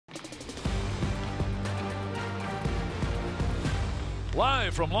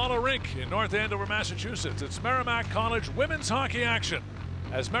Live from Lawler Rink in North Andover, Massachusetts, it's Merrimack College women's hockey action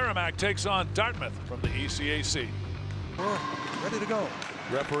as Merrimack takes on Dartmouth from the ECAC. We're ready to go.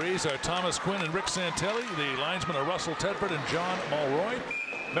 Referees are Thomas Quinn and Rick Santelli. The linesmen are Russell Tedford and John Mulroy.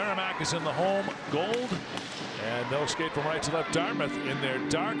 Merrimack is in the home gold, and they'll skate from right to left. Dartmouth in their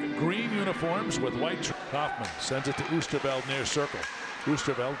dark green uniforms with white. Kaufman sends it to Oosterveld near circle.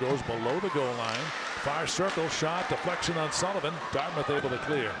 Oosterveld goes below the goal line. Far circle shot, deflection on Sullivan. Dartmouth able to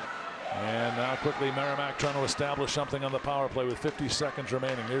clear. And now quickly Merrimack trying to establish something on the power play with 50 seconds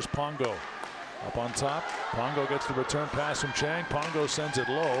remaining. Here's Pongo up on top. Pongo gets the return pass from Chang. Pongo sends it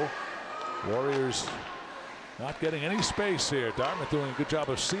low. Warriors not getting any space here. Dartmouth doing a good job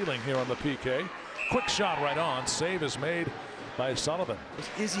of sealing here on the PK. Quick shot right on. Save is made by Sullivan. It was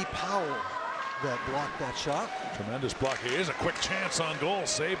Izzy Powell that blocked that shot. Tremendous block. Here's a quick chance on goal.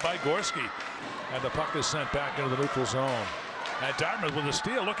 Saved by Gorski. And the puck is sent back into the neutral zone. And Dartmouth with a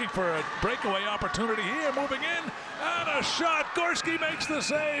steal, looking for a breakaway opportunity here. Moving in. And a shot. Gorski makes the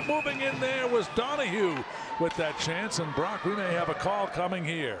save. Moving in there was Donahue with that chance. And Brock, we may have a call coming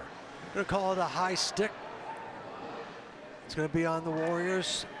here. They're going to call it a high stick. It's going to be on the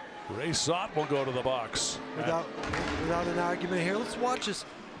Warriors. Ray Sott will go to the box. Without an argument here. Let's watch this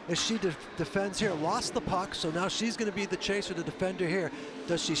as she defends here. Lost the puck, so now she's going to be the chaser, the defender here.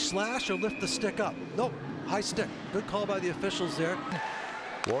 Does she slash or lift the stick up? Nope, high stick. Good call by the officials there.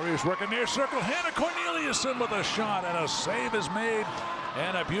 Warriors working near circle. Hannah Corneliuson with a shot, and a save is made.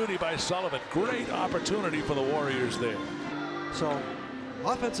 And a beauty by Sullivan. Great opportunity for the Warriors there. So,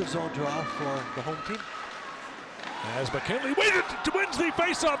 offensive zone draw for the home team. As McKinley wins the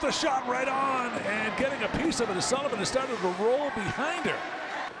face-off, the shot right on, and getting a piece of it as Sullivan has started to roll behind her.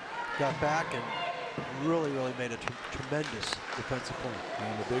 Got back and really made a tremendous defensive play.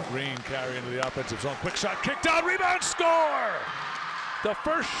 And the big green carry into the offensive zone. Quick shot, kicked out, rebound, score! The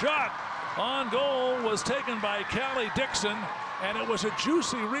first shot on goal was taken by Callie Dixon, and it was a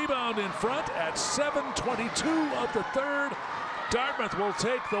juicy rebound in front at 7:22 of the third. Dartmouth will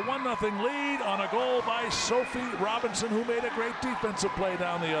take the 1-0 lead on a goal by Sophie Robinson, who made a great defensive play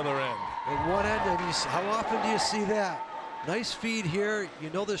down the other end. At one end, and how often do you see that? Nice feed here. You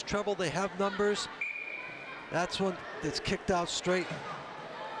know there's trouble. They have numbers. That's one that's kicked out straight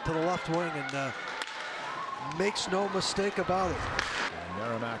to the left wing, and makes no mistake about it. And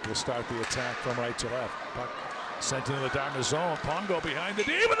Merrimack will start the attack from right to left. Puck sent into the Dartmouth zone. Pongo behind the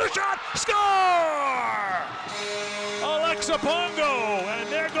D with a shot. Score! Alexa Pongo, and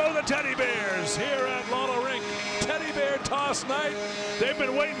there go the Teddy Bears here at Lawler Rink. Teddy Bear toss night. They've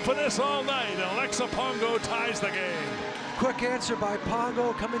been waiting for this all night. Alexa Pongo ties the game. Quick answer by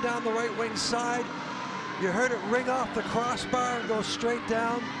Pongo coming down the right wing side. You heard it ring off the crossbar and go straight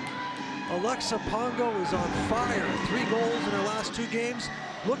down. Alexa Pongo is on fire. 3 goals in her last 2 games.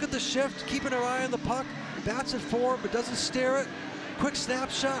 Look at the shift, keeping her eye on the puck. Bats it forward but doesn't steer it. Quick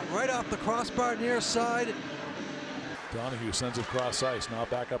snapshot right off the crossbar near side. Donahue sends it cross ice, now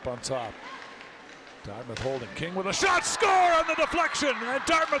back up on top. Dartmouth holding. King with a shot, score on the deflection, and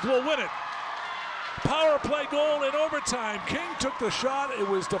Dartmouth will win it. Power play goal in overtime. King took the shot. It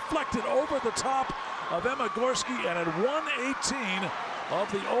was deflected over the top of Emma Gorski, and at 1:18 of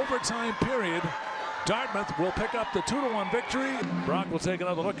the overtime period, Dartmouth will pick up the 2-1 victory. Brock will take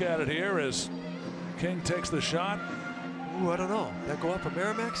another look at it here as King takes the shot. Ooh, I don't know. That go up a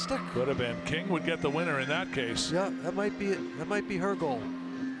Merrimack stick? Could have been. King would get the winner in that case. Yeah, that might be it. That might be her goal.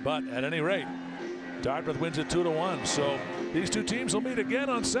 But at any rate, Dartmouth wins it 2-1. So these two teams will meet again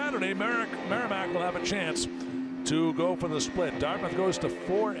on Saturday. Merrimack will have a chance to go for the split. Dartmouth goes to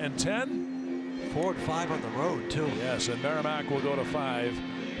 4-10. 4-5 on the road too. Yes, and Merrimack will go to 5,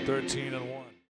 13-1.